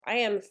I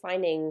am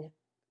finding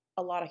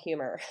a lot of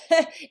humor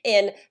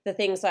in the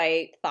things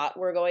I thought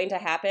were going to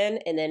happen.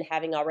 And then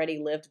having already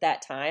lived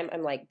that time,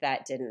 I'm like,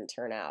 that didn't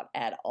turn out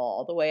at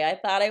all the way I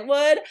thought it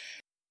would.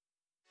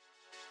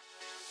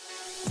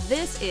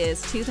 This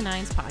is To the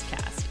Nines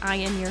podcast. I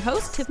am your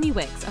host, Tiffany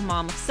Wicks, a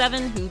mom of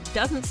 7 who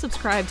doesn't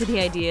subscribe to the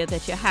idea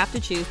that you have to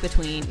choose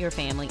between your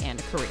family and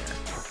a career.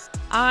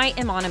 I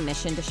am on a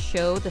mission to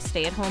show the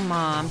stay-at-home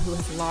mom who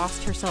has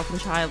lost herself in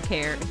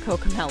childcare and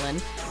Cocomelon,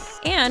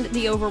 and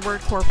the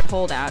overworked corporate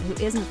holdout who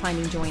isn't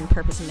finding joy and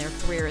purpose in their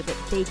career that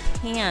they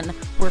can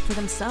work for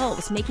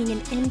themselves, making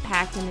an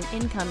impact and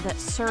an income that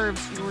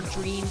serves your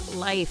dream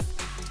life.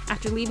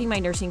 After leaving my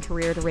nursing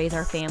career to raise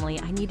our family,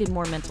 I needed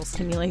more mental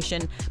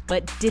stimulation,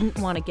 but didn't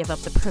want to give up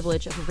the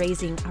privilege of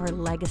raising our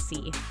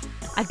legacy.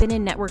 I've been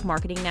in network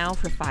marketing now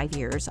for 5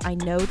 years. I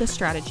know the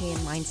strategy and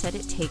mindset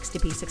it takes to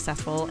be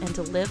successful and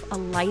to live a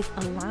life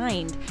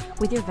aligned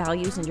with your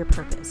values and your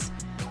purpose.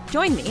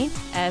 Join me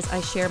as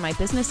I share my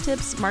business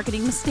tips,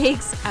 marketing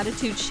mistakes,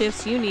 attitude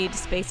shifts you need to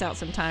space out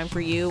some time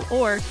for you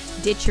or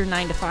ditch your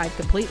 9-to-5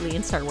 completely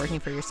and start working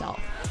for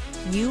yourself.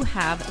 You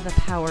have the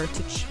power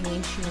to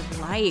change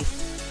your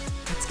life.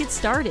 Let's get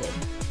started.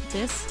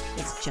 This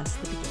is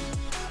just the beginning.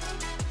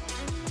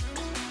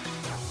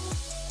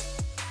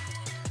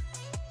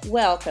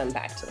 Welcome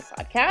back to the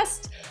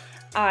podcast.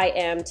 I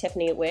am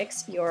Tiffany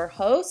Wicks, your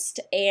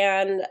host.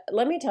 And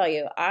let me tell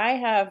you, I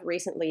have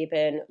recently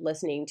been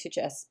listening to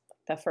just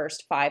the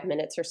first 5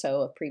 minutes or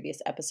so of previous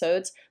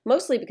episodes,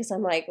 mostly because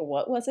I'm like,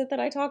 what was it that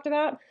I talked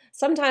about?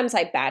 Sometimes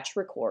I batch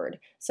record.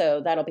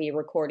 So that'll be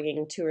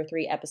recording 2 or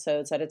 3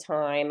 episodes at a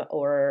time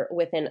or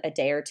within a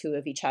day or two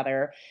of each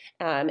other.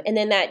 And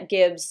then that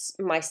gives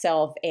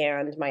myself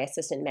and my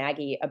assistant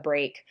Maggie a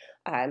break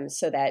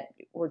so that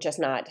we're just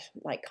not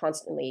like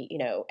constantly,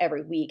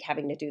 every week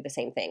having to do the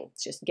same thing.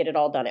 It's just get it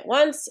all done at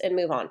once and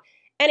move on.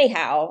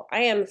 Anyhow,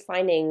 I am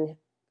finding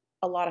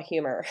a lot of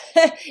humor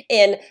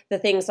in the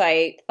things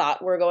I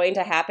thought were going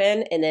to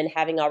happen. And then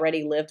having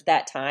already lived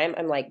that time,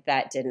 I'm like,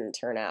 that didn't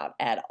turn out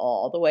at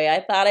all the way I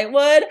thought it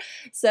would.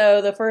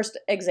 So the first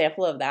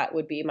example of that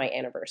would be my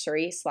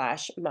anniversary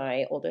 /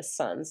 my oldest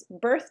son's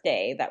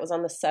birthday. That was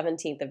on the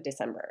 17th of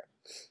December.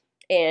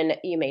 And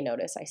you may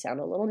notice I sound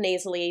a little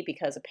nasally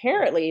because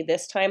apparently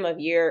this time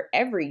of year,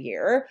 every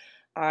year,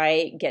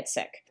 I get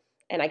sick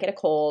and I get a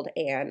cold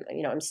and,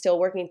 I'm still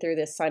working through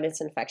this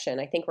sinus infection.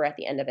 I think we're at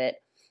the end of it.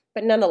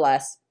 But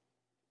nonetheless,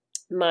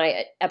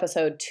 my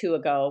episode 2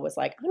 ago was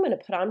like, I'm going to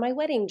put on my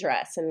wedding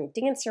dress and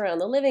dance around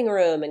the living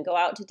room and go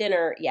out to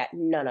dinner. Yet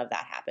none of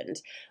that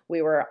happened.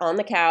 We were on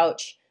the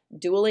couch,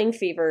 dueling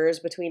fevers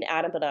between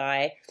Adam and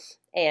I.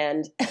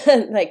 And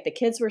like the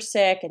kids were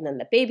sick and then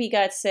the baby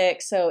got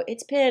sick. So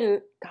it's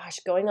been,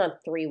 going on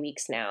 3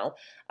 weeks now.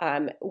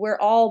 We're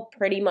all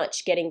pretty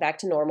much getting back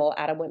to normal.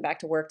 Adam went back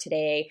to work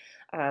today.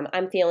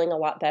 I'm feeling a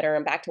lot better.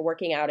 I'm back to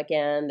working out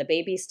again. The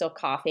baby's still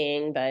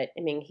coughing, but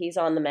he's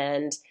on the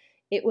mend.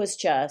 It was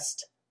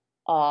just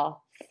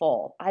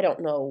awful. I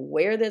don't know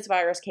where this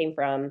virus came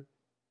from,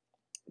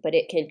 but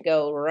it could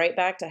go right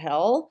back to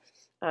hell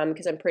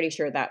because I'm pretty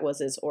sure that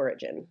was its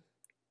origin.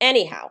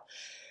 Anyhow,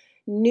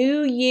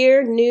 new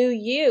year, new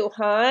you,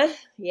 huh?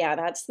 Yeah,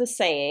 that's the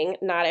saying.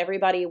 Not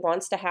everybody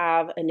wants to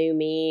have a new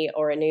me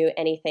or a new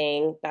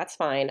anything. That's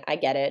fine. I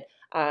get it.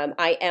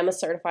 I am a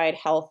certified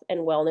health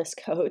and wellness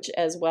coach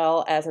as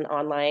well as an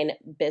online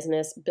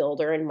business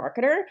builder and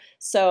marketer.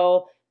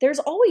 So there's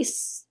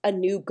always a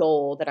new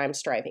goal that I'm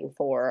striving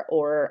for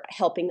or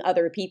helping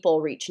other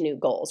people reach new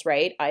goals,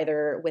 right?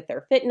 Either with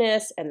their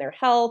fitness and their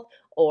health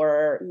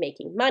or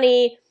making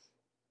money.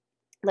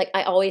 Like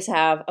I always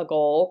have a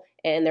goal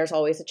and there's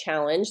always a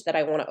challenge that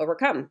I want to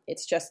overcome.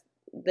 It's just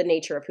the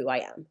nature of who I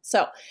am.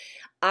 So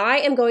I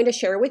am going to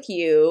share with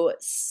you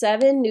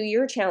 7 New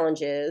Year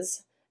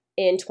challenges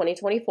in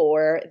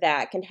 2024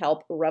 that can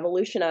help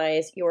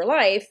revolutionize your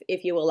life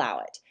if you allow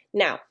it.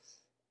 Now,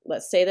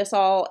 let's say this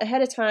all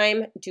ahead of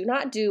time. Do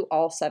not do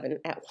all 7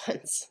 at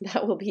once.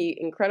 That will be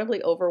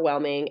incredibly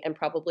overwhelming and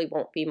probably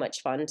won't be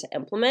much fun to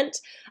implement.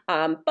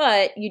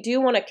 But you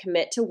do want to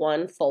commit to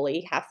one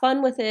fully, have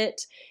fun with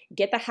it,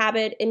 get the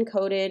habit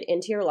encoded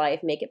into your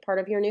life, make it part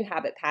of your new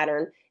habit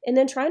pattern, and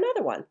then try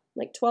another one.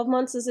 Like 12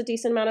 months is a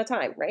decent amount of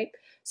time, right?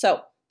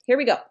 So here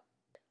we go.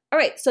 All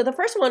right, so the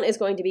first one is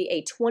going to be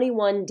a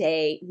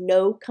 21-day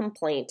no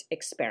complaint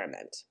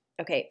experiment.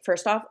 Okay,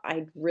 first off,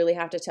 I really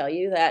have to tell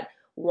you that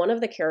one of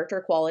the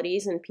character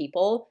qualities in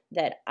people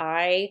that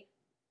I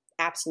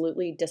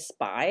absolutely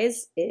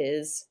despise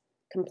is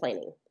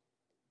complaining,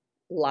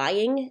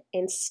 lying,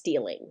 and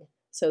stealing.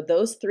 So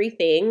those 3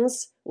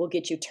 things will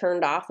get you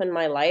turned off in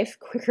my life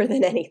quicker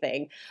than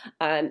anything.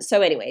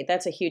 So anyway,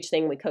 that's a huge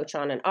thing we coach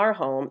on in our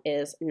home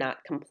is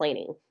not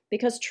complaining.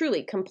 Because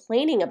truly,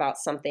 complaining about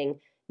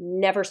something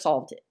never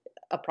solved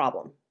a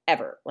problem,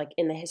 ever, like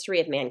in the history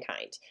of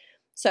mankind.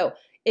 So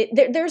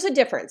there's a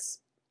difference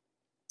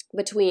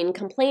between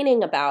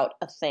complaining about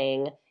a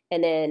thing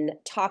and then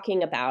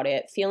talking about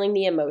it, feeling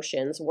the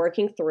emotions,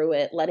 working through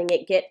it, letting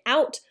it get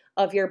out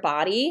of your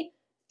body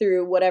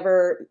through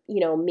whatever,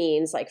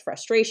 means, like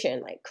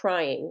frustration, like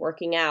crying,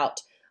 working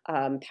out,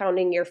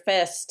 pounding your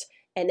fist,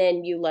 and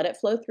then you let it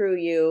flow through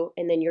you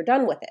and then you're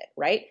done with it,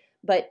 right?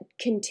 But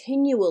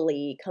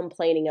continually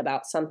complaining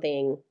about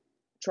something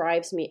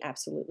drives me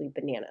absolutely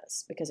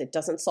bananas because it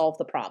doesn't solve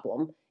the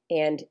problem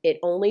and it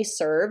only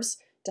serves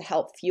to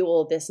help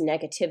fuel this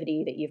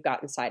negativity that you've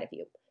got inside of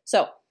you.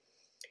 So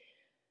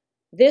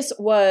this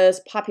was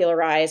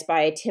popularized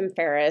by Tim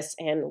Ferriss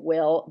and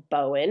Will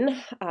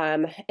Bowen.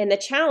 And the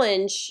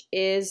challenge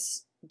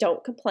is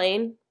don't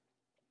complain,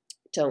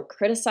 don't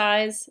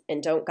criticize,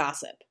 and don't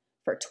gossip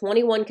for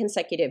 21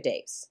 consecutive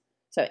days.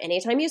 So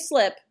anytime you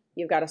slip,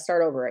 you've got to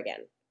start over again.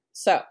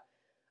 So,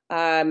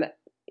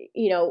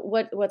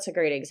 what's a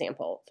great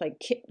example? Like,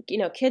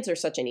 kids are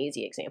such an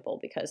easy example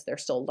because they're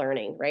still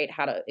learning, right?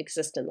 How to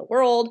exist in the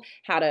world,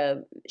 how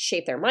to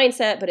shape their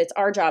mindset, but it's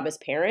our job as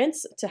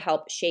parents to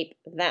help shape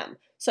them.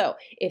 So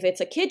if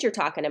it's a kid you're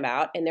talking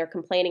about and they're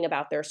complaining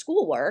about their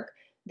schoolwork,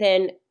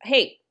 then,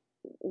 hey,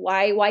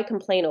 why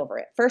complain over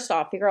it? First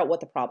off, figure out what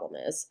the problem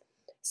is.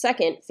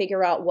 Second,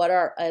 figure out what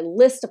are a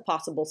list of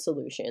possible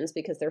solutions,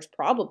 because there's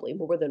probably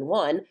more than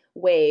one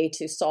way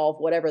to solve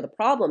whatever the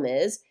problem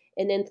is.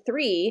 And then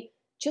 3,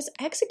 just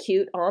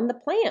execute on the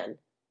plan.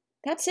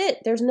 That's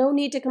it. There's no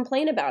need to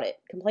complain about it.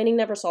 Complaining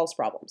never solves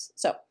problems.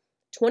 So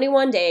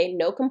 21 day,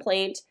 no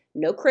complaint,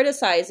 no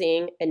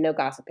criticizing, and no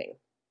gossiping.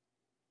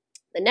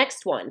 The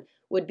next one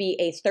would be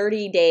a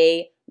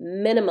 30-day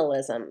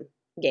minimalism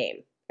game,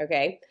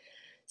 okay?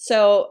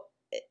 So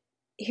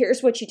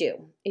here's what you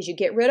do, is you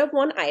get rid of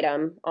 1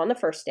 item on the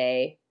first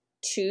day,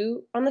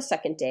 2 on the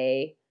second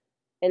day,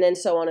 and then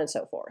so on and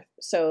so forth.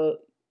 So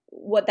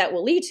what that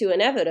will lead to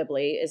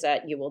inevitably is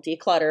that you will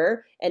declutter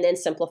and then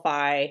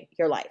simplify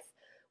your life.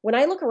 When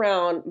I look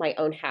around my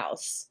own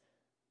house,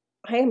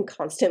 I am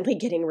constantly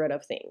getting rid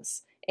of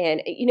things.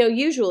 And,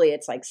 usually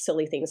it's like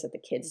silly things that the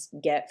kids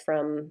get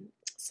from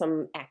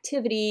some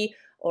activity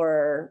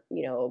or,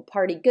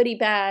 party goodie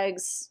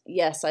bags.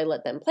 Yes, I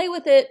let them play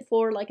with it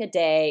for like a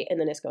day and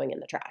then it's going in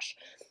the trash.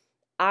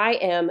 I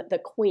am the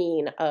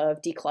queen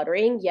of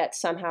decluttering, yet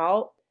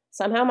somehow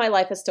my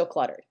life is still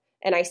cluttered.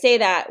 And I say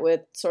that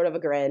with sort of a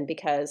grin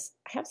because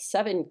I have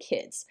 7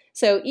 kids.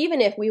 So even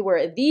if we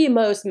were the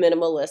most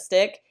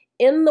minimalistic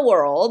in the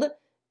world,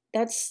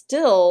 that's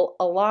still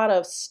a lot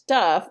of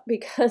stuff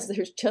because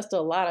there's just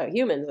a lot of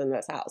humans in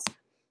this house.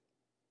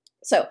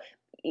 So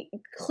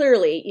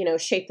clearly,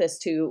 shape this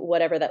to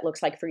whatever that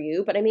looks like for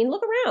you. But I mean,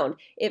 look around.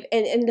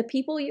 And the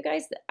people, you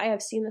guys, I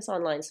have seen this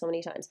online so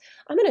many times.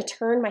 I'm going to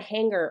turn my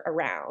hanger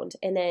around.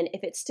 And then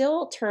if it's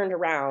still turned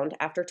around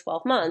after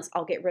 12 months,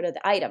 I'll get rid of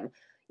the item.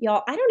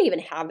 Y'all, I don't even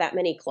have that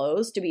many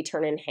clothes to be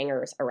turning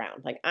hangers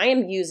around. Like, I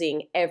am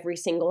using every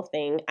single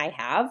thing I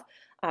have,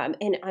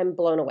 and I'm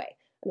blown away.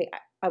 I mean,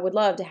 I would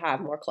love to have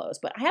more clothes,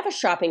 but I have a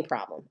shopping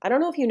problem. I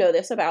don't know if you know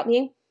this about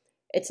me.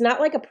 It's not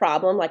like a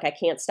problem like I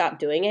can't stop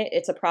doing it.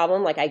 It's a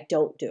problem like I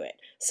don't do it.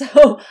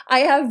 So I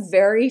have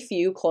very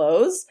few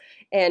clothes,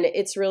 and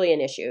it's really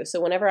an issue.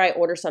 So whenever I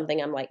order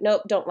something, I'm like,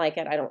 nope, don't like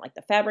it. I don't like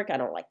the fabric. I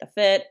don't like the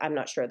fit. I'm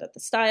not sure that the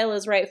style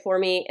is right for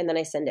me. And then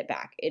I send it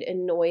back. It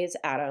annoys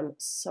Adam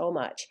so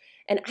much.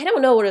 And I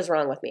don't know what is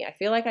wrong with me. I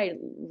feel like I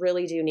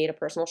really do need a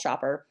personal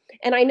shopper.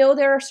 And I know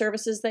there are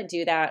services that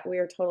do that. We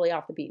are totally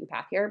off the beaten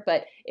path here.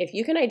 But if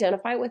you can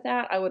identify with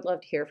that, I would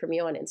love to hear from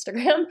you on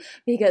Instagram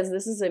because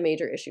this is a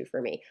major issue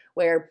for me.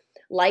 Where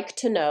Like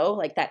to Know,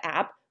 like that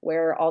app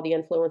where all the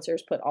influencers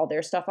put all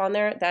their stuff on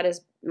there, that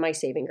is my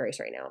saving grace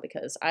right now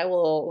because I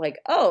will like,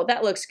 oh,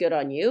 that looks good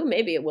on you.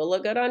 Maybe it will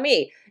look good on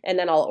me. And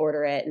then I'll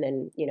order it and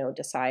then,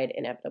 decide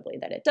inevitably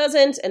that it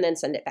doesn't and then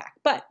send it back.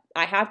 But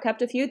I have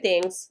kept a few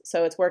things,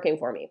 so it's working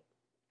for me.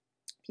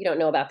 If you don't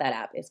know about that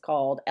app, it's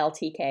called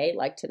LTK,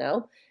 Like to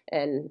Know.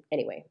 And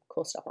anyway,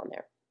 cool stuff on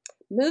there.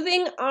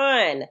 Moving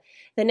on.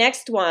 The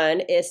next one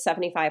is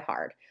 75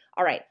 Hard.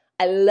 All right.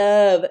 I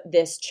love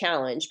this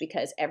challenge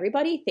because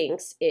everybody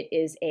thinks it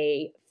is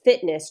a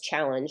fitness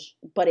challenge,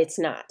 but it's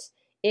not.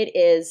 It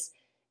is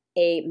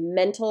a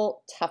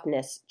mental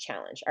toughness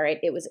challenge. All right.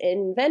 It was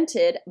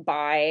invented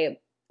by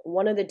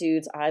one of the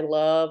dudes I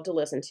love to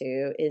listen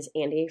to is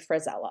Andy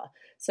Frisella.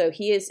 So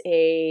he is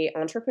an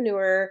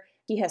entrepreneur.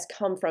 He has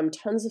come from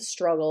tons of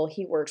struggle.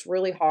 He works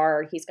really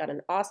hard. He's got an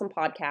awesome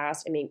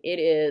podcast. I mean, it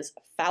is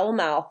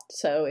foul-mouthed.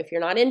 So if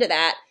you're not into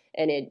that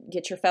and it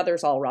gets your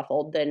feathers all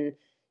ruffled, then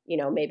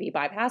maybe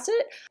bypass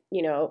it.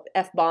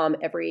 F-bomb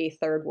every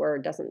third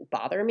word doesn't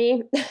bother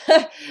me.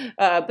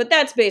 But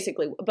that's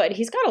basically, but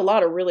he's got a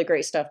lot of really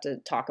great stuff to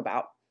talk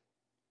about.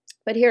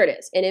 But here it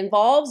is. It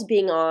involves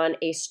being on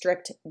a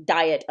strict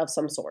diet of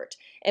some sort.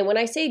 And when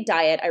I say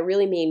diet, I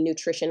really mean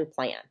nutrition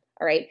plan.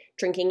 All right.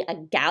 Drinking a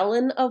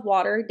gallon of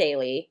water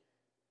daily,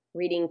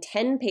 reading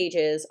 10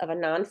 pages of a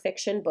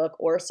nonfiction book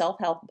or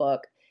self-help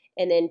book,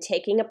 and then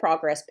taking a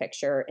progress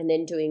picture and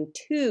then doing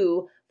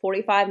 2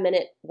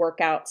 45-minute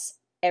workouts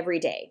every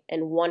day,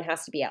 and one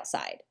has to be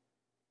outside.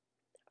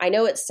 I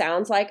know it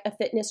sounds like a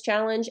fitness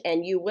challenge,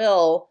 and you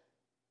will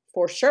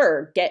for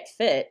sure get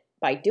fit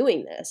by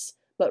doing this,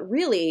 but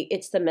really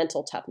it's the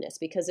mental toughness,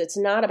 because it's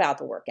not about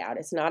the workout.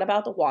 It's not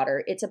about the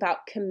water. It's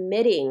about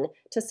committing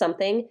to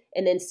something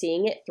and then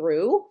seeing it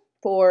through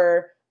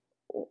for,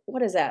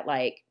 what is that,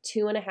 like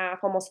 2.5,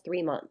 almost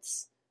 3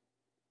 months.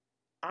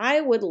 I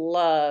would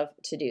love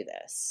to do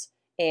this.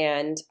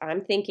 And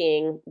I'm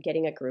thinking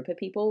getting a group of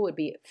people would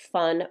be a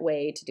fun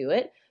way to do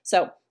it.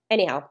 So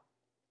anyhow,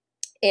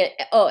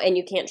 and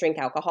you can't drink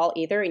alcohol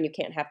either, and you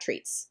can't have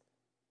treats.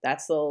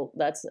 That's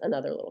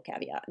another little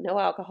caveat. No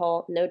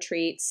alcohol, no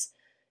treats.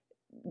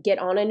 Get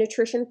on a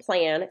nutrition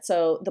plan.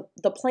 So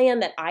the plan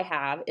that I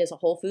have is a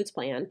whole foods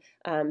plan.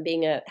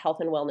 Being a health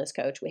and wellness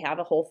coach, we have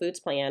a whole foods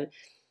plan.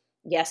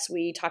 Yes,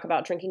 we talk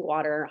about drinking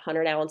water,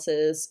 100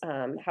 ounces.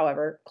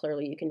 However,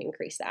 clearly you can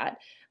increase that.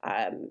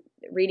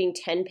 Reading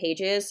 10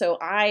 pages. So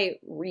I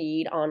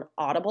read on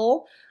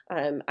Audible.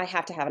 I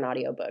have to have an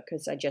audiobook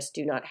because I just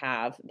do not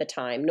have the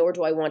time, nor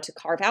do I want to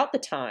carve out the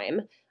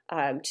time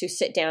to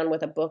sit down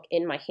with a book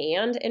in my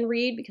hand and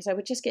read, because I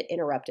would just get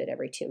interrupted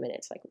every 2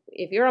 minutes. Like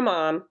if you're a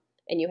mom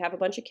and you have a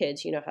bunch of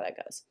kids, you know how that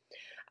goes.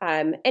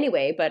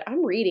 Anyway, but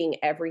I'm reading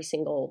every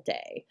single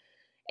day.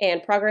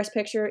 And Progress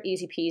Picture,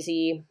 easy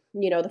peasy.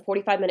 The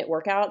 45-minute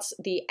workouts,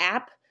 the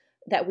app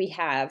that we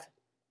have,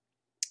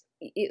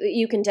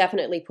 you can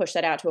definitely push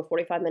that out to a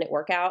 45-minute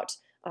workout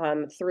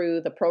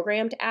through the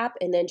programmed app,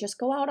 and then just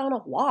go out on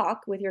a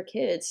walk with your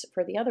kids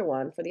for the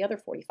other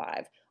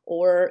 45,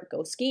 or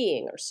go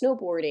skiing or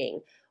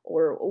snowboarding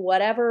or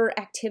whatever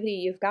activity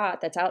you've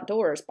got that's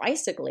outdoors.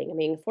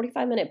 Bicycling.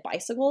 45-minute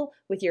bicycle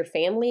with your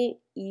family,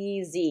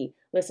 easy.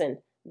 Listen,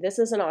 this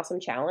is an awesome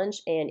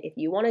challenge, and if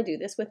you want to do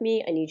this with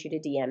me, I need you to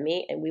DM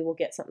me, and we will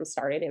get something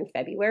started in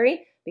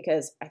February,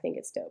 because I think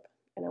it's dope,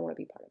 and I want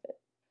to be part of it,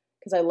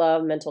 because I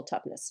love mental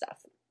toughness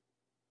stuff.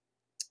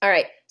 All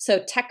right,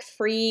 so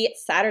tech-free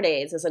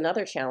Saturdays is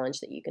another challenge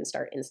that you can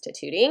start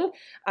instituting.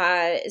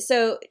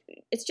 So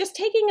it's just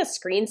taking a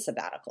screen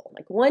sabbatical,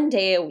 like 1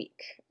 day a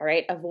week, all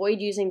right? Avoid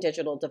using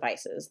digital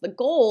devices. The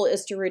goal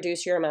is to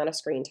reduce your amount of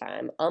screen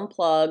time,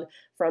 unplug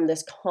from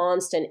this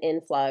constant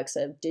influx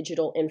of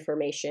digital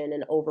information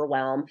and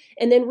overwhelm,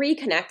 and then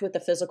reconnect with the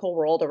physical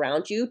world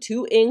around you,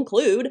 to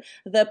include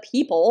the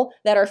people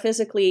that are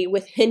physically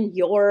within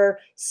your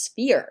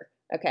sphere,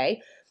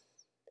 okay?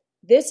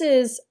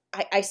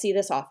 I see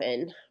this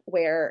often,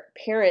 where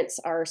parents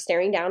are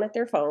staring down at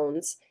their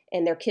phones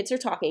and their kids are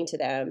talking to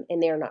them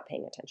and they're not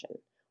paying attention.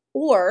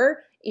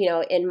 Or,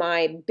 in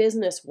my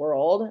business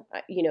world,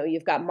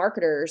 you've got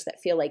marketers that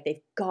feel like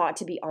they've got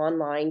to be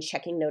online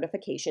checking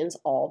notifications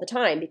all the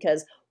time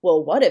because,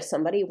 well, what if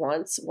somebody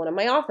wants one of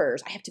my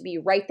offers? I have to be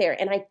right there.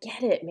 And I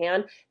get it,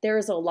 man. There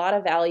is a lot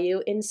of value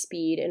in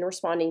speed and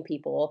responding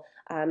people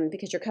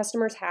because your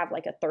customers have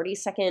like a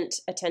 30-second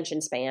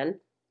attention span.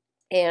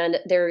 And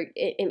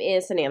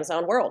it's an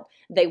Amazon world.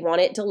 They want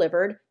it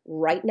delivered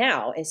right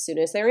now as soon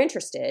as they're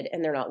interested,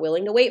 and they're not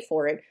willing to wait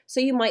for it. So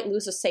you might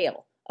lose a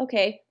sale.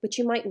 Okay, but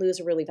you might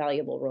lose a really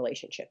valuable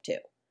relationship too.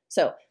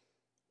 So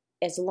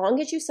as long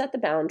as you set the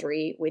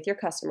boundary with your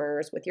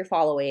customers, with your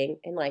following,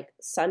 and like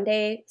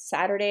Sunday,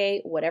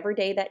 Saturday, whatever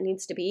day that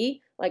needs to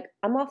be, like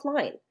I'm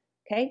offline,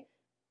 okay?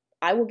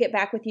 I will get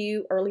back with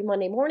you early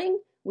Monday morning.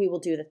 We will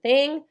do the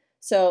thing.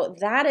 So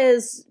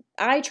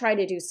I try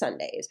to do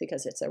Sundays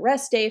because it's a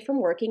rest day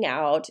from working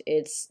out.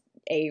 It's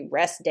a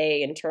rest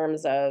day in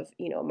terms of,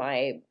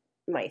 my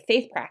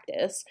faith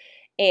practice.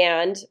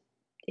 And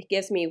it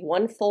gives me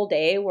one full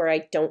day where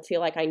I don't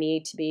feel like I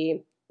need to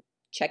be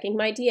checking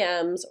my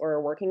DMs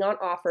or working on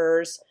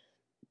offers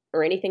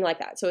or anything like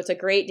that. So it's a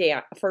great day.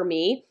 For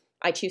me,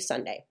 I choose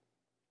Sunday.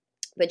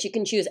 But you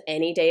can choose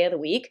any day of the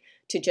week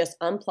to just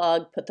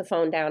unplug, put the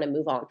phone down, and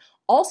move on.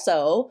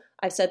 Also,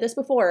 I've said this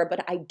before,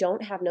 but I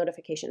don't have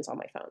notifications on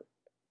my phone.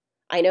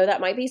 I know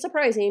that might be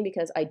surprising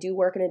because I do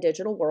work in a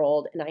digital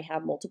world and I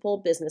have multiple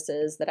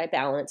businesses that I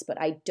balance, but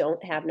I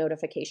don't have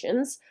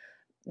notifications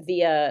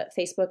via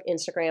Facebook,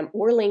 Instagram,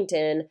 or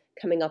LinkedIn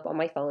coming up on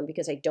my phone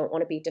because I don't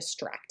want to be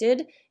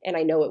distracted. And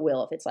I know it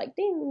will if it's like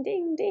ding,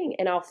 ding, ding.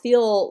 And I'll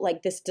feel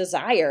like this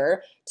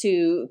desire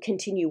to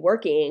continue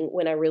working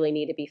when I really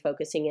need to be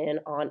focusing in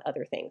on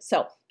other things.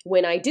 So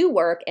when I do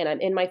work and I'm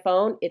in my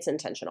phone, it's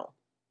intentional.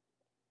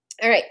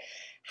 All right.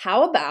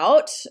 How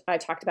about, I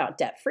talked about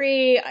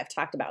debt-free, I've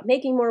talked about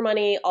making more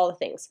money, all the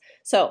things.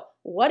 So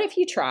what if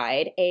you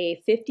tried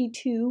a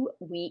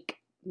 52-week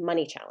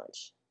money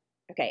challenge?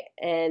 Okay,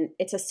 and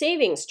it's a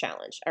savings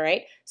challenge, all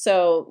right?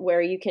 So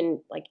where you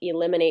can like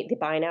eliminate the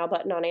buy now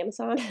button on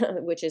Amazon,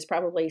 which is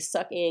probably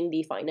sucking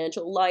the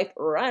financial life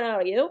right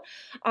out of you.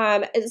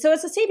 So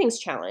it's a savings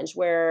challenge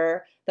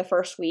where the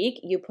first week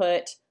you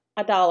put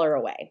 $1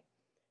 away,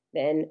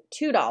 then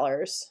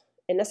 $2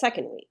 in the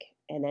second week,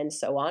 and then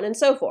so on and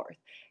so forth.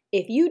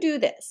 If you do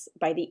this,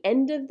 by the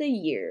end of the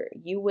year,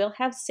 you will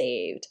have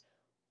saved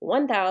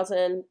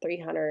 $1,378.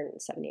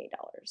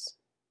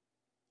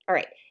 All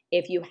right.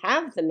 If you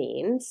have the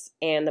means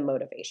and the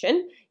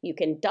motivation, you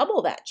can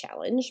double that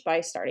challenge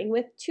by starting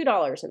with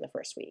 $2 in the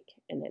first week,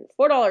 and then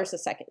 $4 the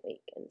second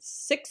week, and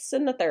 $6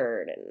 in the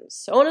third, and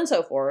so on and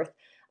so forth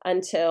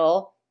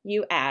until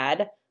you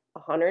add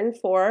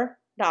 $104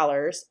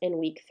 in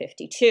week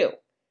 52.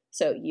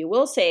 So you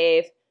will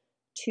save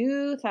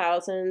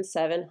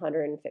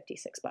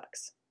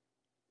 $2,756.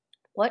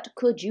 What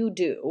could you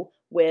do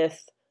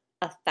with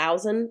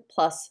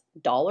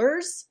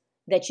 $1,000+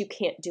 that you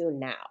can't do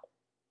now?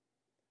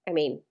 I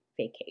mean,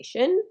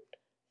 vacation,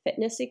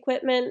 fitness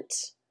equipment.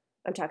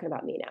 I'm talking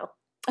about me now.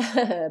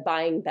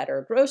 Buying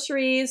better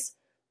groceries,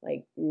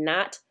 like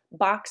not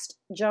boxed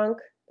junk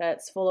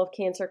that's full of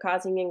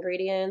cancer-causing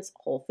ingredients,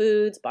 whole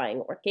foods,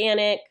 buying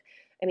organic.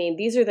 I mean,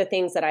 these are the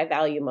things that I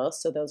value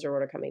most, so those are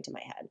what are coming to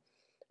my head.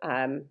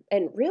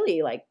 And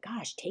really, like,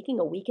 gosh, taking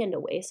a weekend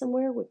away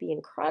somewhere would be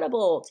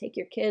incredible. Take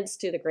your kids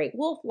to the Great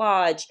Wolf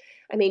Lodge.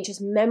 I mean,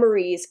 just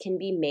memories can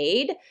be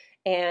made,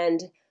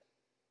 and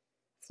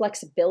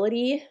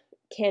flexibility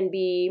can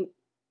be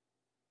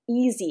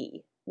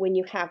easy when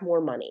you have more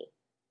money.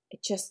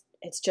 It's just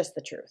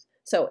the truth.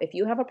 So if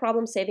you have a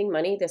problem saving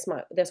money, this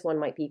one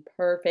might be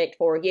perfect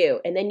for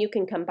you. And then you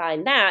can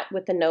combine that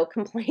with the no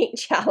complaint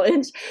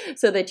challenge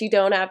so that you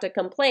don't have to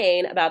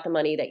complain about the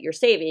money that you're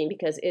saving,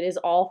 because it is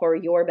all for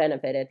your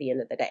benefit at the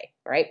end of the day,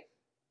 right?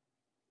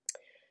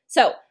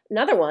 So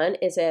another one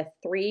is a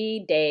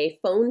 3-day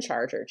phone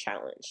charger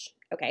challenge.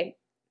 Okay.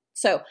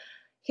 So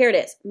here it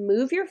is.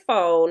 Move your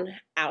phone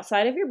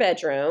outside of your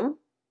bedroom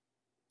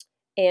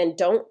and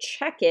don't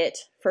check it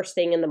first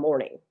thing in the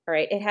morning. All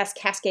right. It has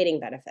cascading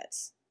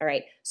benefits. All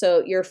right.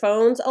 So your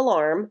phone's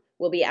alarm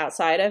will be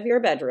outside of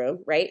your bedroom,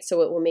 right?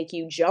 So it will make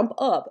you jump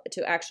up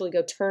to actually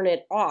go turn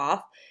it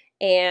off,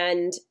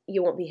 and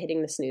you won't be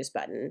hitting the snooze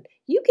button.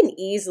 You can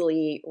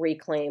easily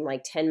reclaim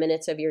like 10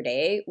 minutes of your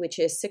day, which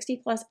is 60+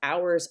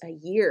 hours a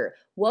year.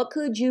 What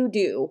could you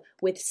do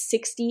with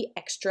 60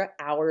 extra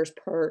hours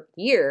per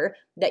year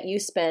that you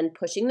spend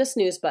pushing the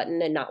snooze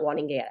button and not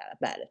wanting to get out of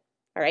bed?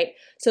 All right.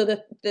 So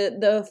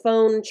the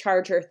phone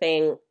charger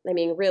thing, I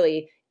mean,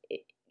 really,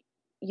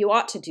 you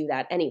ought to do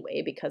that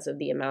anyway because of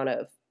the amount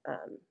of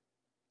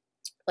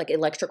like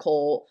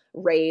electrical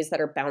rays that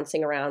are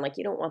bouncing around. Like,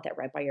 you don't want that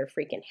right by your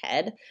freaking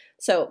head.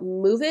 So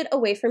move it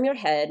away from your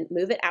head,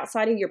 move it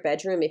outside of your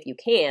bedroom if you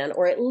can,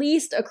 or at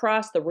least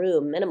across the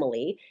room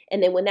minimally.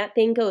 And then when that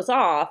thing goes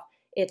off,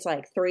 it's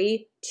like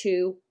 3,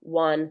 2,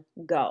 1,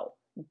 go.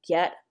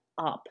 Get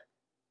up,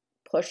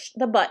 push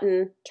the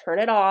button, turn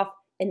it off,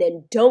 and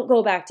then don't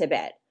go back to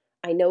bed.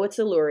 I know it's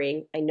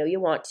alluring. I know you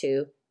want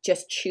to.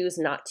 Just choose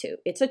not to.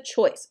 It's a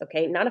choice,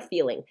 okay? Not a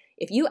feeling.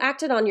 If you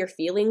acted on your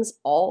feelings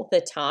all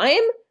the time,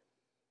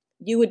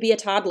 you would be a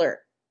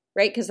toddler,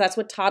 right? Because that's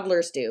what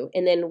toddlers do.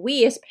 And then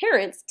we as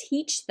parents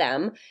teach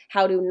them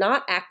how to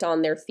not act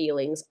on their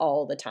feelings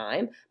all the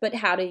time, but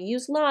how to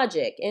use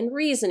logic and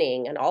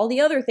reasoning and all the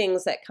other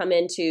things that come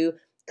into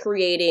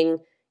creating,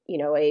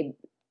 a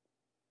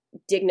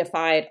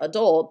dignified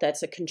adult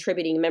that's a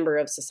contributing member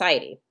of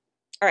society.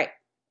 All right.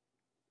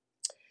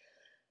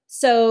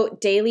 So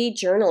daily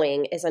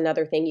journaling is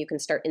another thing you can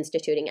start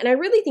instituting. And I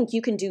really think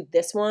you can do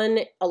this one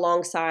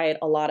alongside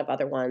a lot of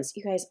other ones.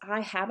 You guys,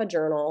 I have a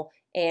journal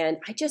and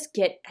I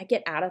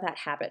get out of that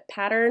habit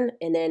pattern,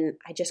 and then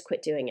I just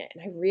quit doing it.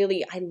 And I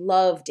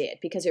loved it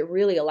because it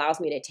really allows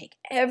me to take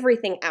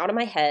everything out of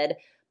my head,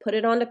 put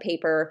it onto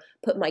paper,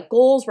 put my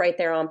goals right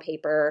there on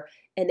paper,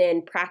 and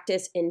then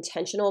practice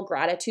intentional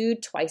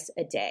gratitude twice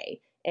a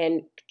day.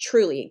 And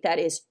truly, that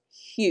is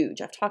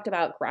huge. I've talked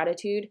about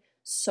gratitude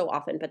so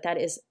often, but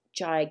that is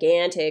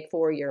gigantic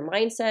for your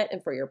mindset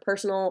and for your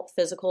personal,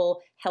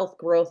 physical health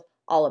growth,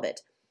 all of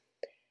it.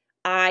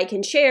 I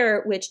can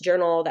share which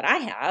journal that I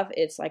have.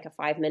 It's like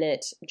a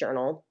 5-minute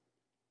journal.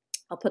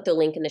 I'll put the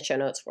link in the show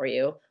notes for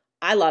you.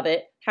 I love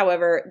it.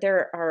 However,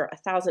 there are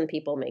 1,000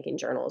 people making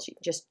journals. You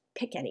can just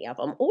pick any of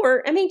them.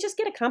 Or, just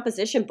get a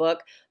composition book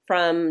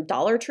from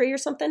Dollar Tree or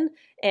something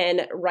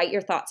and write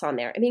your thoughts on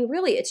there.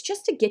 Really, it's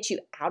just to get you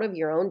out of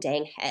your own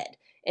dang head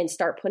and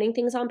start putting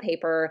things on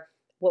paper.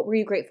 What were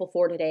you grateful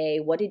for today?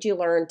 What did you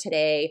learn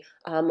today?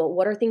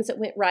 What are things that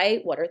went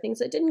right? What are things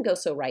that didn't go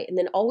so right? And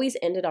then always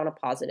end it on a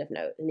positive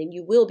note. And then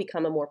you will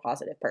become a more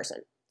positive person.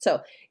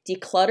 So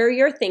declutter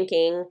your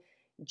thinking,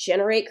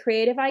 generate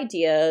creative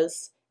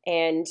ideas,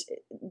 and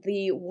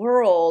the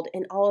world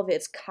and all of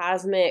its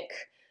cosmic,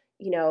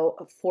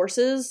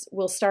 forces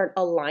will start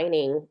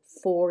aligning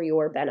for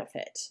your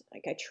benefit.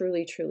 Like, I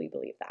truly, truly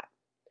believe that.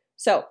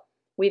 So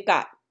we've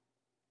got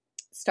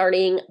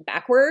starting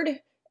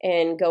backward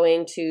and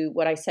going to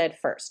what I said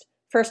first.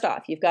 First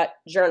off, you've got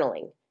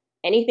journaling.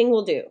 Anything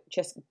will do.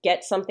 Just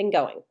get something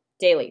going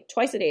daily,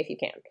 twice a day if you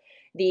can.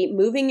 The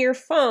moving your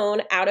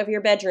phone out of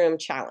your bedroom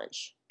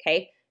challenge,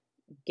 okay?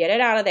 Get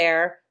it out of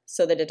there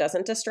so that it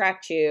doesn't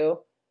distract you.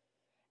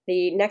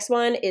 The next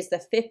one is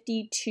the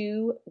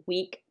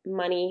 52-week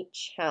money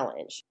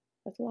challenge.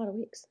 That's a lot of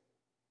weeks,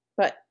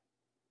 but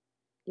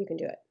you can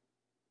do it.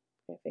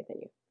 I have faith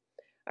in you.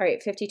 All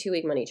right,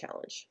 52-week money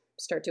challenge.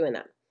 Start doing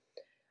that.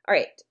 All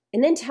right.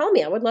 And then tell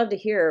me, I would love to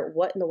hear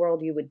what in the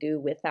world you would do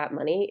with that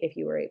money if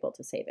you were able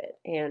to save it.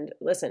 And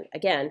listen,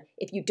 again,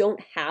 if you don't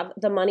have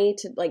the money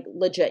to, like,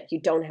 legit, you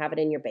don't have it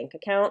in your bank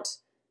account,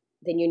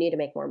 then you need to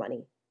make more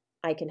money.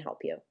 I can help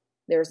you.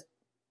 There's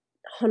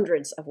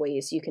hundreds of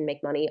ways you can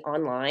make money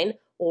online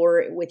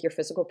or with your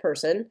physical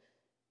person,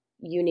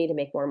 you need to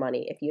make more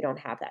money if you don't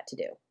have that to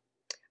do.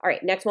 All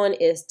right, next one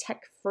is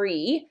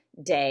tech-free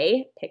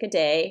day. Pick a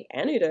day,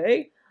 any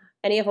day.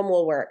 Any of them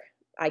will work.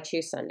 I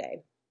choose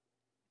Sunday.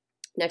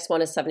 Next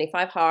one is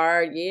 75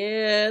 hard.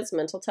 Yes,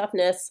 mental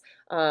toughness.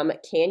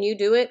 Can you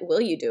do it?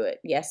 Will you do it?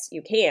 Yes,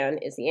 you can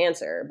is the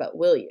answer, but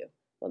will you?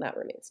 Well, that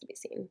remains to be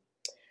seen.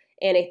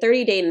 And a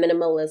 30-day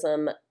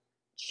minimalism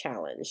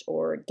challenge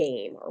or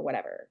game or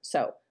whatever.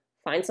 So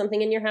find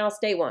something in your house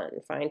day one.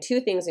 Find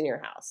 2 things in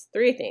your house,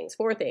 3 things,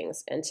 4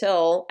 things,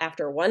 until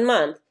after 1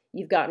 month,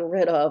 you've gotten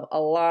rid of a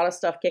lot of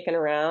stuff kicking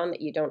around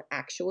that you don't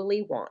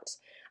actually want.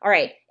 All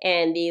right,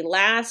 and the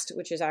last,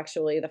 which is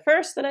actually the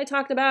first that I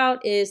talked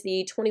about, is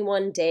the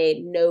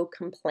 21-day no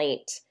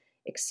complaint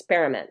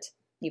experiment.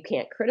 You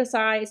can't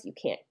criticize, you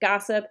can't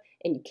gossip,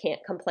 and you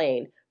can't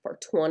complain for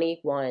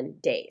 21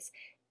 days.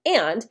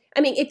 And,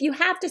 I mean, if you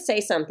have to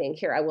say something,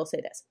 here, I will say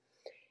this.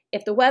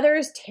 If the weather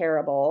is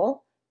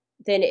terrible,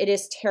 then it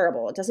is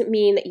terrible. It doesn't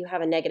mean that you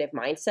have a negative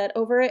mindset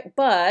over it,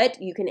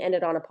 but you can end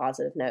it on a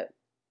positive note.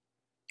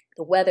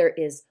 The weather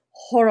is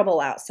horrible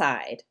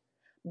outside,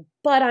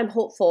 but I'm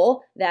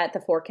hopeful that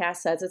the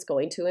forecast says it's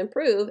going to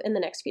improve in the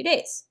next few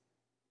days.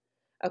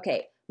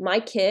 Okay, my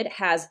kid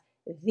has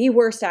the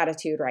worst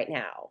attitude right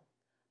now,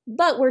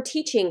 but we're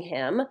teaching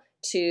him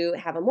to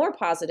have a more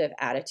positive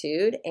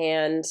attitude,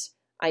 and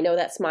I know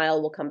that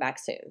smile will come back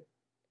soon.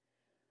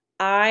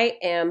 I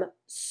am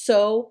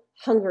so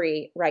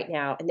hungry right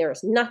now, and there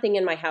is nothing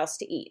in my house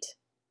to eat.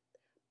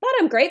 But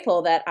I'm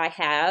grateful that I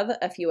have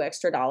a few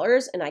extra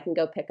dollars and I can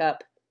go pick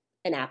up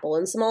an apple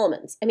and some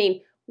almonds. I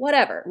mean,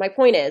 whatever. My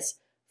point is,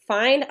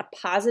 find a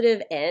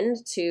positive end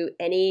to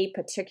any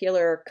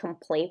particular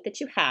complaint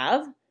that you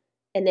have,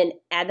 and then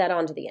add that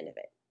on to the end of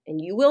it. And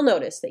you will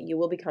notice that you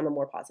will become a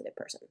more positive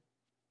person.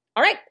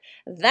 All right,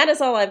 that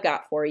is all I've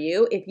got for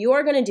you. If you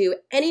are going to do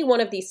any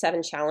one of these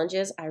 7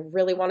 challenges, I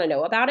really want to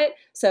know about it.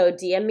 So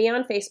DM me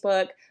on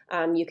Facebook.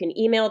 You can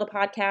email the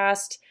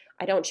podcast.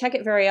 I don't check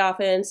it very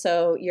often,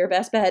 so your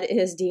best bet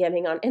is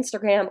DMing on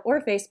Instagram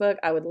or Facebook.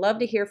 I would love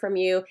to hear from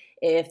you.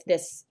 If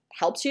this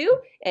helps you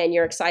and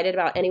you're excited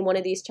about any one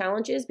of these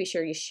challenges, be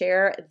sure you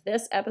share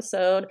this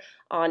episode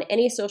on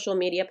any social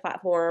media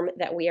platform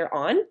that we are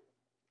on.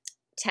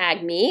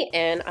 Tag me,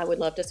 and I would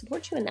love to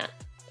support you in that.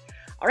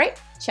 All right,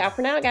 ciao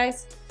for now,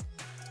 guys.